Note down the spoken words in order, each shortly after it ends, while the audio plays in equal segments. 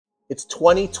It's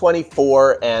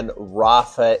 2024 and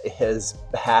Rafa is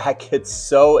back. It's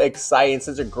so exciting.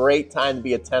 Such a great time to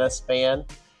be a tennis fan.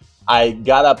 I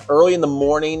got up early in the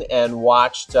morning and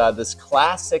watched this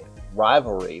classic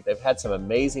rivalry. They've had some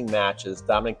amazing matches,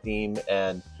 Dominic Thiem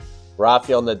and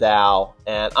Rafa Nadal.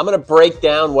 And I'm going to break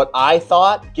down what I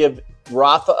thought, give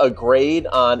Rafa a grade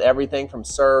on everything from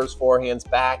serves, forehands,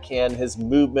 backhand, his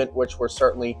movement, which we're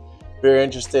certainly very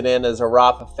interested in as a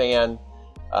Rafa fan.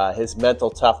 His mental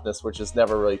toughness, which is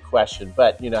never really questioned,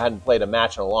 but hadn't played a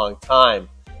match in a long time.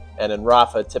 And in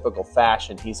Rafa typical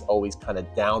fashion, he's always kind of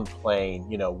downplaying,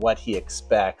 what he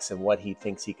expects and what he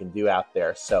thinks he can do out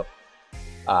there. So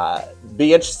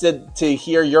be interested to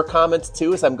hear your comments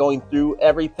too as I'm going through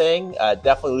everything.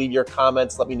 Definitely leave your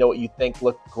comments. Let me know what you think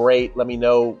looked great. Let me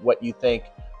know what you think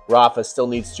Rafa still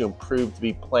needs to improve to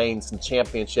be playing some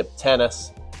championship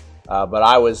tennis. But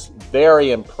I was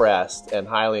very impressed and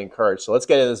highly encouraged. So let's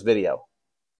get into this video.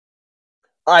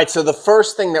 All right, so the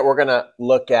first thing that we're going to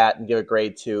look at and give a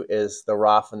grade to is the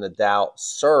Rafa Nadal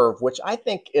serve, which I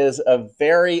think is a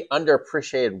very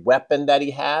underappreciated weapon that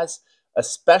he has,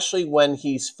 especially when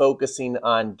he's focusing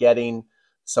on getting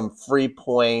some free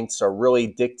points or really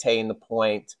dictating the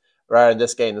point rather than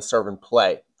just getting the serve and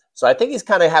play. So I think he's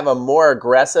kind of have a more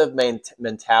aggressive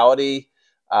mentality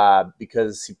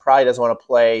because he probably doesn't want to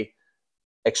play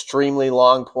extremely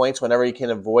long points whenever he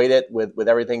can avoid it with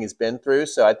everything he's been through.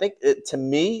 So I think, to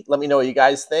me, let me know what you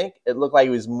guys think. It looked like he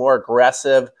was more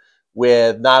aggressive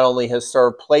with not only his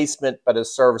serve placement, but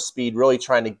his serve speed, really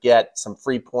trying to get some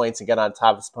free points and get on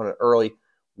top of his opponent early.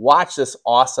 Watch this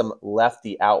awesome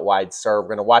lefty out wide serve. We're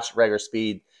going to watch it regular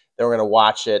speed, then we're going to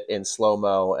watch it in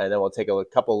slow-mo, and then we'll take a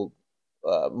couple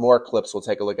more clips. We'll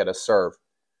take a look at a serve.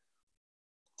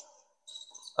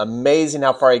 Amazing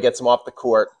how far he gets him off the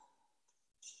court.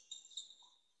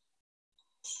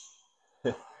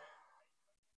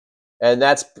 And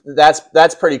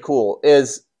that's pretty cool.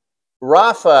 Is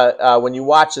Rafa, when you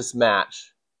watch this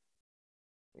match,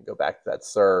 let me go back to that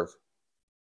serve.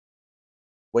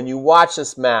 When you watch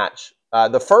this match,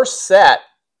 the first set,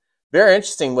 very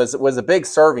interesting, was a big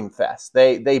serving fest.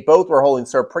 They both were holding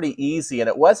serve pretty easy, and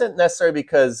it wasn't necessarily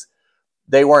because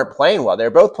they weren't playing well. They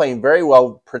were both playing very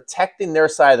well, protecting their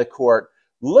side of the court.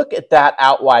 Look at that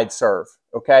out wide serve,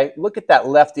 okay? Look at that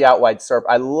lefty out wide serve.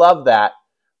 I love that.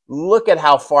 Look at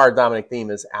how far Dominic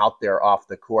Thiem is out there off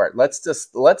the court. Let's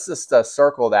just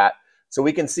circle that so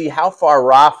we can see how far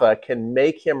Rafa can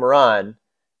make him run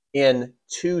in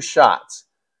 2 shots.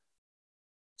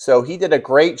 So he did a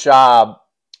great job.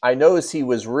 I noticed he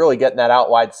was really getting that out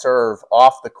wide serve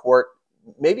off the court,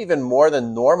 maybe even more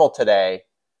than normal today.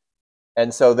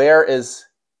 And so there is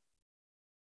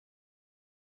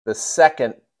the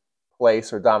second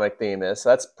place where Dominic Thiem is. So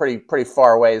that's pretty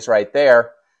far ways right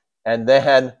there. And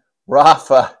then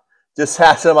Rafa just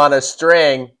has him on a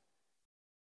string.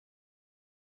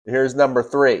 Here's number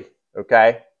 3,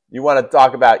 okay? You want to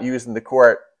talk about using the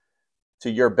court to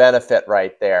your benefit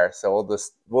right there. So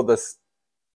we'll just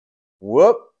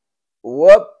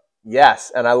whoop,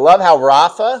 yes. And I love how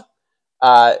Rafa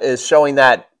is showing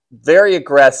that very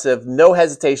aggressive, no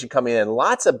hesitation coming in.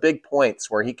 Lots of big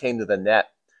points where he came to the net.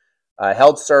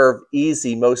 Held serve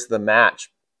easy most of the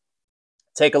match.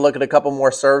 Take a look at a couple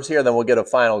more serves here, then we'll get a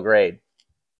final grade.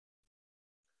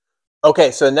 Okay,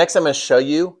 so next I'm going to show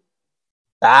you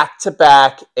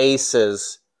back-to-back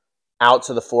aces out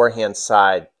to the forehand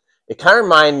side. It kind of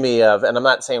reminds me of, and I'm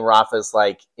not saying Rafa's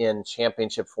like in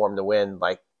championship form to win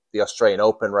like the Australian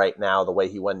Open right now, the way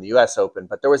he won the U.S. Open,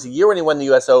 but there was a year when he won the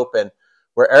U.S. Open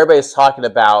where everybody's talking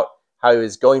about how he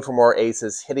was going for more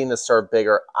aces, hitting the serve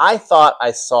bigger. I thought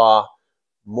I saw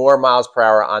more miles per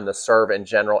hour on the serve in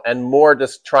general, and more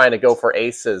just trying to go for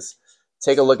aces.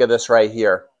 Take a look at this right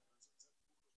here.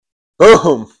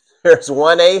 Boom! There's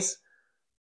 1 ace.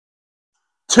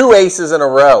 2 aces in a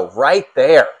row right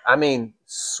there. I mean,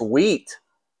 sweet.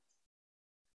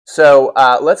 So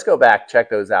let's go back,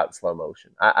 check those out in slow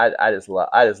motion. I just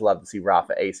love to see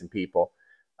Rafa acing people,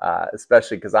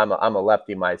 especially because I'm a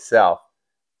lefty myself.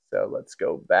 So let's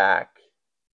go back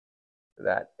to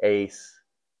that ace.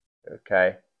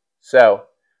 Okay, so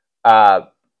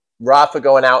Rafa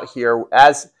going out here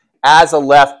as a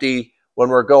lefty. When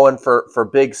we're going for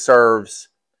big serves,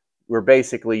 we're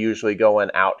basically usually going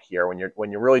out here. When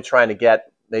you're really trying to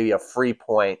get maybe a free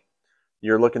point,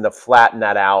 you're looking to flatten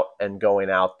that out and going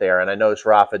out there. And I noticed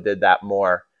Rafa did that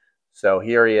more. So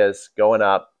here he is going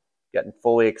up, getting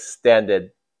fully extended.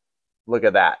 Look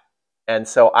at that. And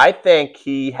so I think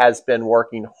he has been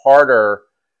working harder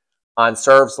on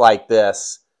serves like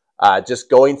this. Just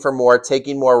going for more,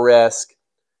 taking more risk,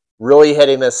 really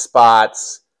hitting his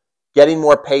spots, getting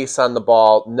more pace on the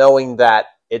ball, knowing that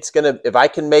it's going to, if I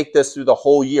can make this through the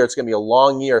whole year, it's going to be a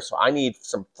long year. So I need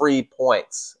some free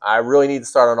points. I really need to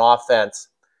start on offense.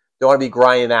 Don't want to be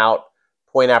grinding out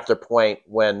point after point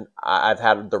when I've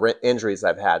had the injuries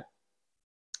I've had.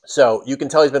 So you can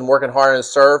tell he's been working hard on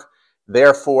his serve.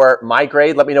 Therefore, my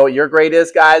grade, let me know what your grade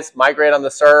is, guys. My grade on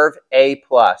the serve, A+.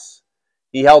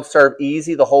 He held serve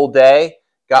easy the whole day,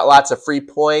 got lots of free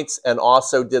points, and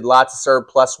also did lots of serve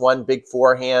 +1, big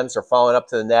forehands or following up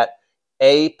to the net.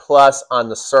 A+ on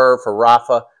the serve for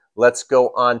Rafa. Let's go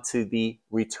on to the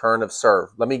return of serve.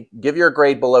 Let me give your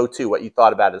grade below 2, what you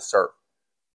thought about his serve.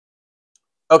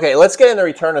 Okay, let's get into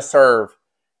return of serve.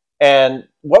 And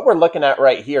what we're looking at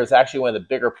right here is actually one of the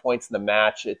bigger points in the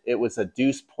match. It was a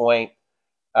deuce point,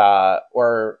 yeah,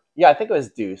 I think it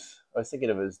was deuce. I was thinking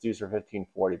it was deuce or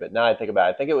 1540, but now I think about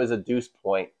it, I think it was a deuce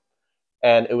point.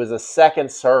 And it was a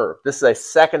second serve. This is a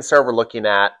second serve we're looking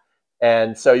at.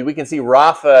 And so we can see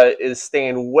Rafa is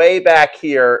staying way back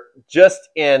here just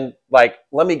in like,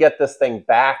 let me get this thing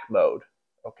back mode,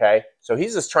 okay? So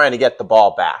he's just trying to get the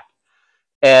ball back.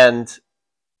 And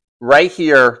right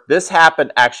here, this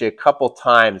happened actually a couple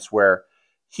times where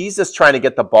he's just trying to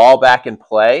get the ball back in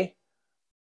play.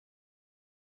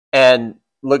 And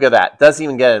look at that, doesn't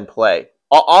even get in play.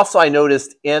 Also, I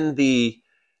noticed in the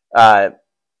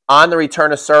on the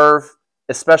return of serve,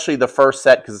 especially the first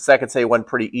set, because the second set went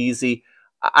pretty easy,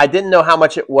 I didn't know how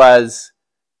much it was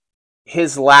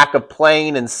his lack of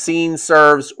playing and seeing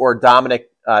serves or Dominic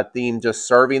Thiem just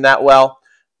serving that well.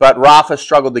 But Rafa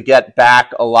struggled to get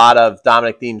back a lot of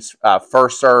Dominic Thiem's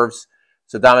first serves.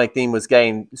 So Dominic Thiem was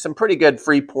getting some pretty good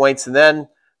free points. And then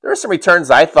there were some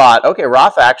returns I thought, okay,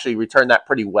 Rafa actually returned that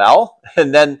pretty well.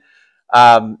 And then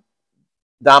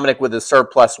Dominic with his serve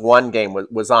 +1 game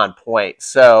was on point.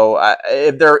 So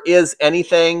if there is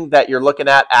anything that you're looking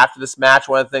at after this match,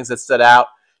 one of the things that stood out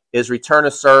is return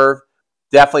of serve.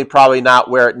 Definitely probably not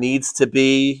where it needs to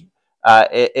be.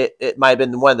 It might have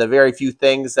been one of the very few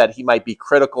things that he might be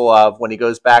critical of when he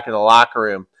goes back in the locker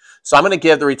room. So I'm going to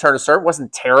give the return of serve. It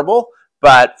wasn't terrible,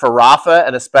 but for Rafa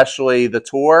and especially the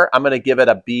tour, I'm going to give it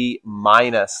a B-.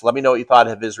 Let me know what you thought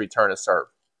of his return of serve.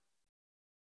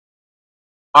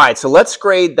 All right, so let's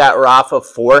grade that Rafa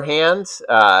forehand.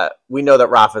 We know that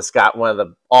Rafa's got one of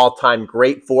the all-time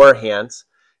great forehands.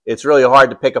 It's really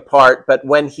hard to pick apart, but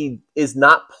when he is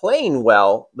not playing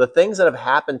well, the things that have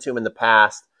happened to him in the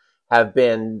past have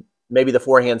been maybe the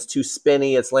forehand's too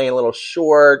spinny, it's laying a little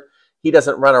short, he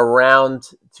doesn't run around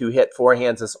to hit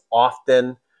forehands as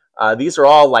often. These are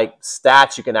all like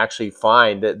stats you can actually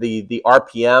find. The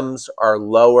RPMs are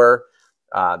lower,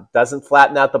 doesn't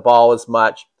flatten out the ball as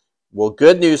much. Well,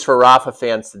 good news for Rafa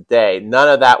fans today. None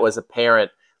of that was apparent.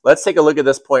 Let's take a look at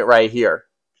this point right here.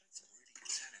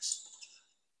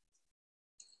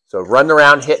 So running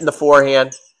around, hitting the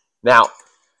forehand. Now,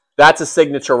 that's a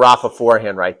signature Rafa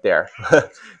forehand right there.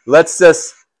 Let's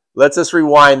just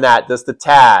rewind that just a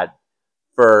tad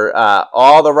for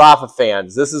all the Rafa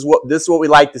fans. This is what we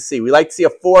like to see. We like to see a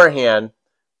forehand.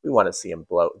 We want to see him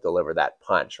deliver that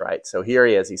punch, right? So here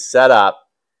he is. He's set up,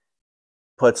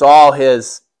 puts all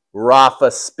his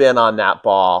Rafa spin on that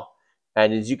ball,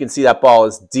 and as you can see, that ball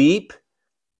is deep.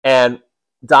 And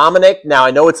Dominic, now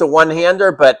I know it's a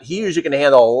one-hander, but he usually can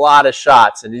handle a lot of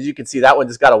shots, and as you can see, that one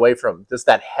just got away from him. Just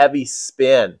that heavy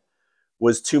spin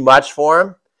was too much for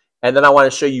him. And then I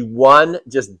want to show you one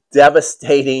just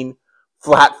devastating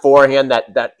flat forehand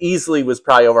that easily was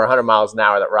probably over 100 miles an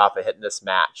hour that Rafa hit in this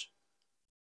match.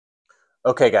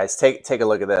 Okay, guys, take a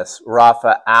look at this.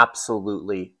 Rafa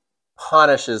absolutely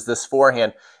punishes this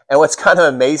forehand. And what's kind of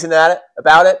amazing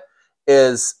about it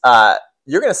is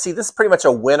you're going to see this is pretty much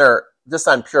a winner just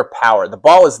on pure power. The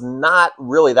ball is not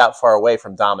really that far away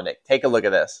from Dominic. Take a look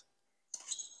at this.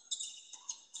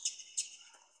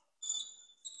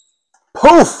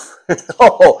 Poof!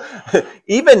 Oh,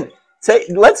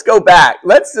 let's go back.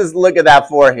 Let's just look at that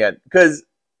forehand. Because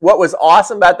what was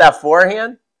awesome about that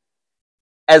forehand,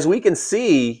 as we can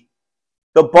see,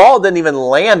 the ball didn't even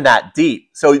land that deep.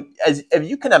 So if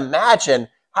you can imagine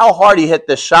how hard he hit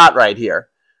this shot right here.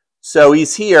 So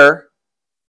he's here.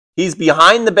 He's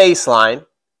behind the baseline.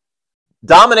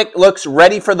 Dominic looks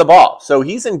ready for the ball. So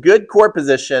he's in good court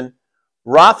position.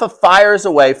 Rafa fires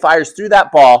away, fires through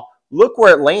that ball. Look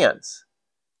where it lands.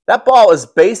 That ball is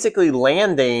basically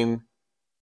landing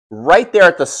right there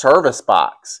at the service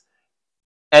box.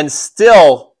 And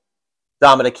still,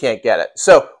 Dominic can't get it.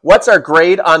 So what's our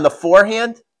grade on the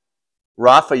forehand?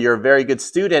 Rafa, you're a very good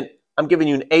student. I'm giving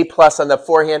you an A+ on the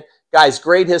forehand. Guys,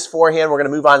 grade his forehand. We're going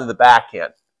to move on to the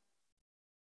backhand.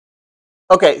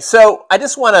 Okay, so I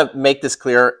just want to make this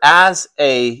clear. As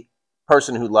a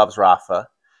person who loves Rafa,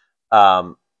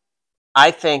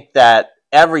 I think that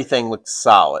everything looked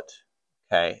solid.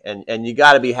 Okay, and you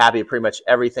got to be happy with pretty much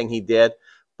everything he did.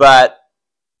 But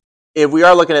if we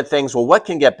are looking at things, well, what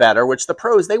can get better? Which the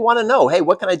pros, they want to know, hey,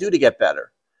 what can I do to get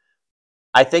better?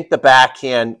 I think the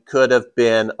backhand could have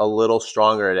been a little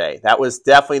stronger today. That was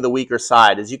definitely the weaker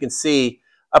side. As you can see,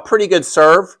 a pretty good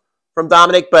serve from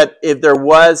Dominic, but if there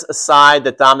was a side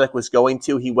that Dominic was going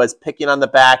to, he was picking on the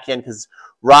backhand because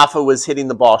Rafa was hitting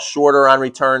the ball shorter on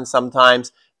return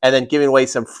sometimes and then giving away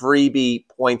some freebie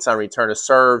points on return of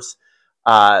serves.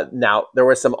 Now, there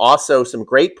were also some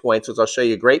great points, which I'll show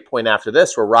you a great point after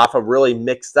this, where Rafa really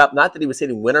mixed up. Not that he was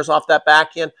hitting winners off that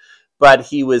backhand, but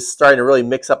he was starting to really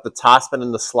mix up the topspin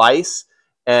and the slice.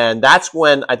 And that's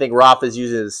when I think Rafa is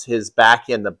using his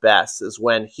backhand the best, is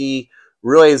when he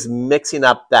really is mixing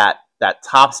up that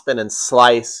topspin and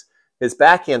slice. His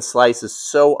backhand slice is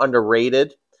so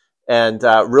underrated and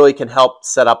really can help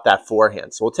set up that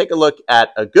forehand. So we'll take a look at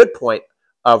a good point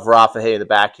of Rafa hitting the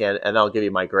backhand, and I'll give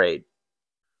you my grade.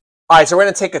 All right, so we're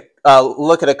going to take a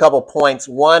look at a couple points.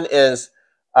 One is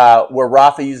where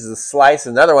Rafa uses a slice.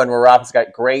 Another one where Rafa's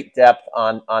got great depth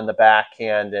on the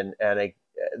backhand. And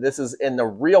this is in the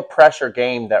real pressure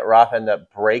game that Rafa ended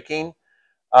up breaking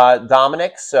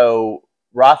Dominic. So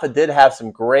Rafa did have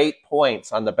some great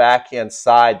points on the backhand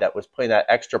side that was putting that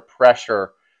extra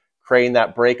pressure, creating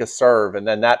that break of serve. And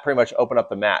then that pretty much opened up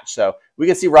the match. So we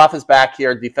can see Rafa's back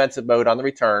here, defensive mode on the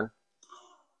return.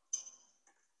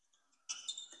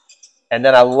 And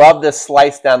then I love this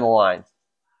slice down the line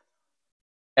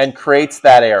and creates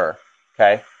that error.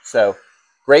 Okay, so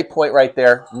great point right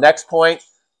there. Next point,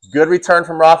 good return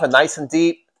from Rafa, nice and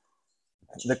deep.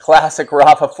 The classic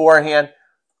Rafa forehand.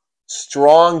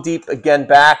 Strong, deep, again,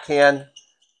 backhand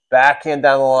down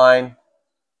the line,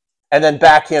 and then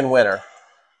backhand winner.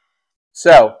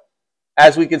 So,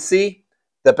 as we can see,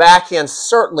 the backhand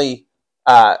certainly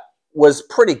was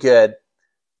pretty good.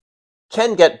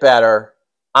 Can get better.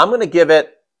 I'm going to give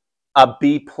it a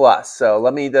B+. So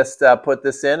let me just put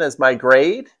this in as my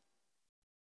grade.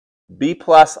 B+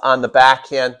 on the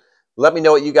backhand. Let me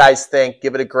know what you guys think.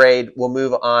 Give it a grade. We'll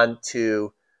move on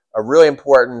to a really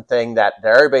important thing that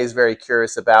everybody's very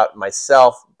curious about.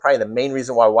 Myself, probably the main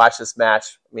reason why I watch this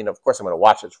match. I mean, of course I'm going to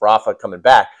watch it. It's Rafa coming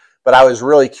back. But I was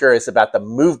really curious about the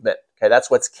movement. Okay,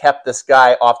 that's what's kept this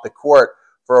guy off the court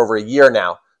for over a year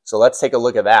now. So let's take a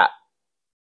look at that.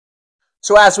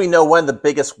 So as we know, one of the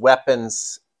biggest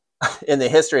weapons in the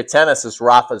history of tennis is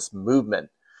Rafa's movement.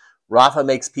 Rafa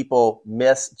makes people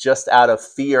miss just out of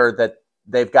fear that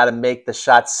they've got to make the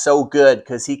shot so good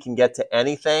because he can get to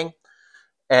anything.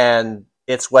 And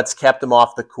it's what's kept him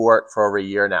off the court for over a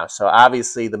year now. So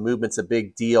obviously the movement's a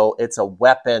big deal. It's a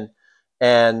weapon.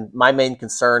 And my main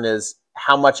concern is,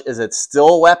 how much is it still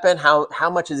a weapon? How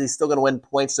much is he still going to win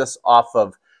points just off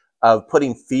of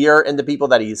putting fear into people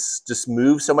that he's just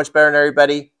moved so much better than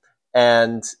everybody?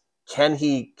 And can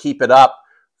he keep it up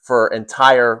for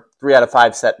entire 3 out of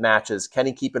 5 set matches? Can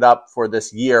he keep it up for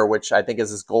this year, which I think is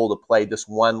his goal, to play just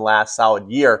one last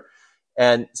solid year?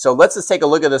 And so let's just take a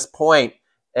look at this point.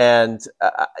 And,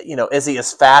 you know, is he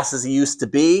as fast as he used to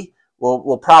be?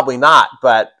 Well, probably not.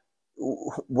 But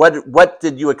what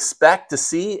did you expect to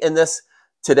see in this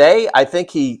today? I think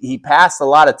he passed a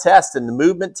lot of tests in the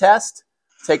movement test.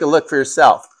 Take a look for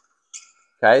yourself.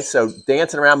 Okay, so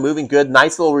dancing around, moving good.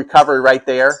 Nice little recovery right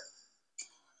there.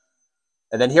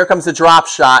 And then here comes the drop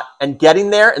shot and getting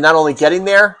there, and not only getting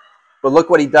there, but look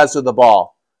what he does with the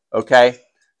ball. Okay,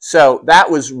 so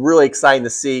that was really exciting to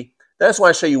see. Then I just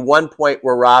want to show you one point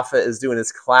where Rafa is doing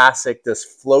his classic,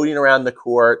 just floating around the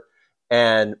court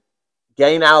and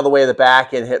getting out of the way of the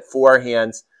back and hit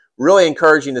forehands. Really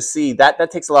encouraging to see.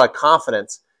 That takes a lot of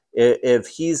confidence. If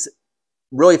he's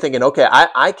really thinking, okay,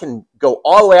 I can go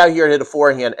all the way out here and hit a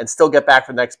forehand and still get back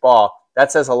for the next ball.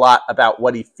 That says a lot about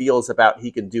what he feels about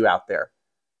he can do out there.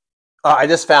 I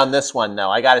just found this one, though.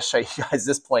 I got to show you guys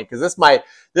this point, because this might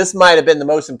have been the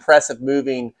most impressive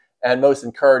moving and most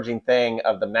encouraging thing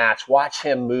of the match. Watch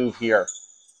him move here.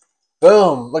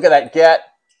 Boom. Look at that get.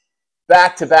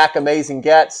 Back-to-back amazing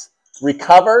gets.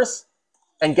 Recovers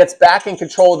and gets back in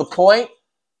control of the point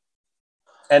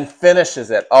and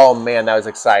finishes it. Oh, man, that was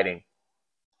exciting.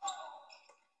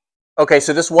 Okay,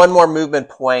 so just one more movement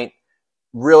point.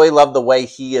 Really love the way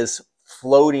he is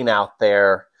floating out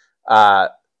there.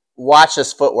 Watch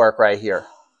this footwork right here.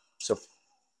 So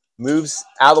moves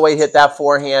out of the way, hit that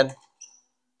forehand.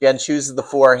 Again, chooses the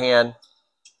forehand.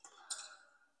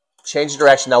 Change the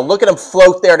direction. Now look at him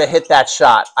float there to hit that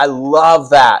shot. I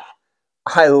love that.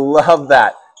 I love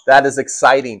that. That is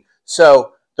exciting.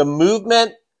 So the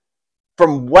movement,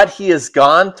 from what he has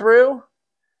gone through,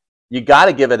 you got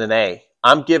to give it an A.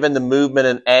 I'm giving the movement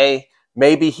an A.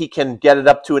 Maybe he can get it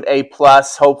up to an A+,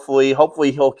 hopefully.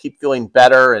 Hopefully he'll keep feeling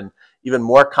better and even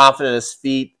more confident in his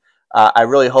feet. I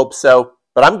really hope so.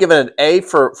 But I'm giving an A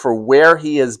for where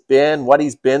he has been, what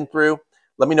he's been through.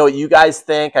 Let me know what you guys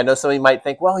think. I know some of you might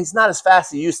think, well, he's not as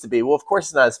fast as he used to be. Well, of course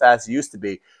he's not as fast as he used to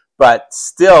be. But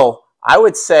still, I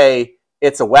would say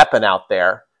it's a weapon out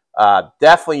there.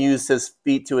 Definitely used his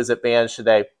feet to his advantage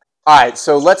today. All right,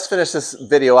 so let's finish this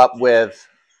video up with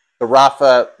the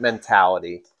Rafa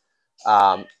mentality.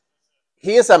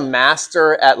 He is a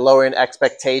master at lowering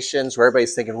expectations where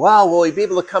everybody's thinking, well, will he be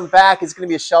able to come back? He's going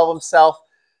to be a shell of himself.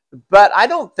 But I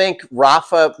don't think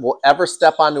Rafa will ever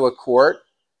step onto a court,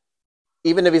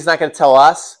 even if he's not going to tell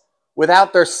us,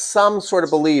 without there's some sort of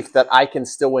belief that I can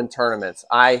still win tournaments.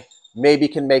 I maybe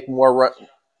can make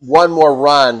one more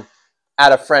run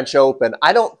at a French Open.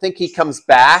 I don't think he comes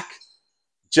back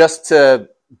just to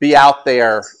be out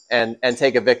there and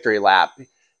take a victory lap.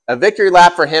 A victory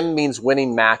lap for him means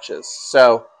winning matches.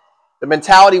 So the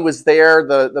mentality was there,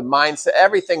 the mindset,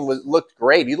 everything looked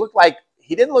great.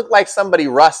 He didn't look like somebody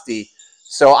rusty.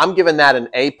 So I'm giving that an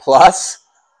A+.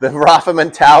 The Rafa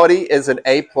mentality is an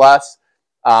A+.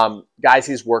 Guys,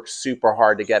 he's worked super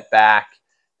hard to get back.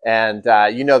 And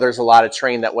you know there's a lot of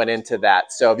training that went into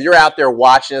that. So if you're out there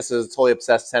watching this as a totally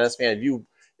obsessed tennis fan,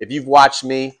 if you've watched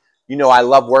me, you know I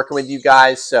love working with you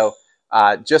guys. So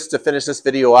just to finish this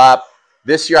video up,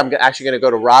 this year I'm actually going to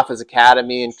go to Rafa's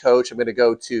Academy and coach. I'm going to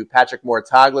go to Patrick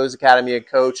Morataglo's Academy and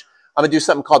coach. I'm going to do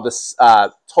something called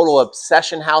the Total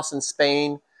Obsession House in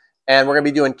Spain. And we're going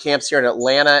to be doing camps here in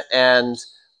Atlanta and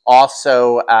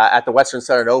also at the Western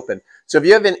Southern Open. So if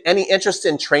you have any interest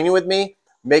in training with me,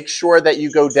 make sure that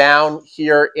you go down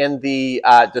here in the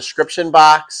description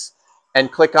box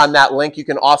and click on that link. You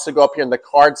can also go up here in the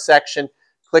card section,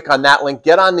 click on that link,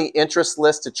 get on the interest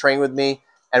list to train with me,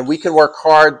 and we can work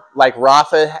hard like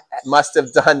Rafa must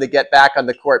have done to get back on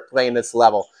the court playing this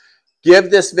level. Give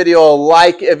this video a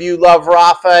like if you love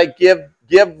Rafa. Give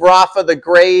Rafa the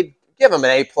grade. Give him an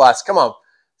A+. Come on.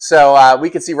 So we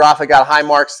can see Rafa got high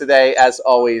marks today, as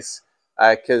always,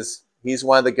 because he's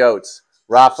one of the GOATs.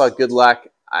 Rafa, good luck.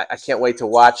 I can't wait to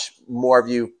watch more of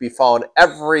you be following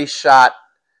every shot,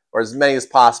 or as many as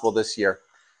possible this year.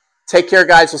 Take care,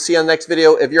 guys. We'll see you on the next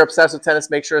video. If you're obsessed with tennis,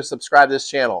 make sure to subscribe to this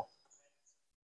channel.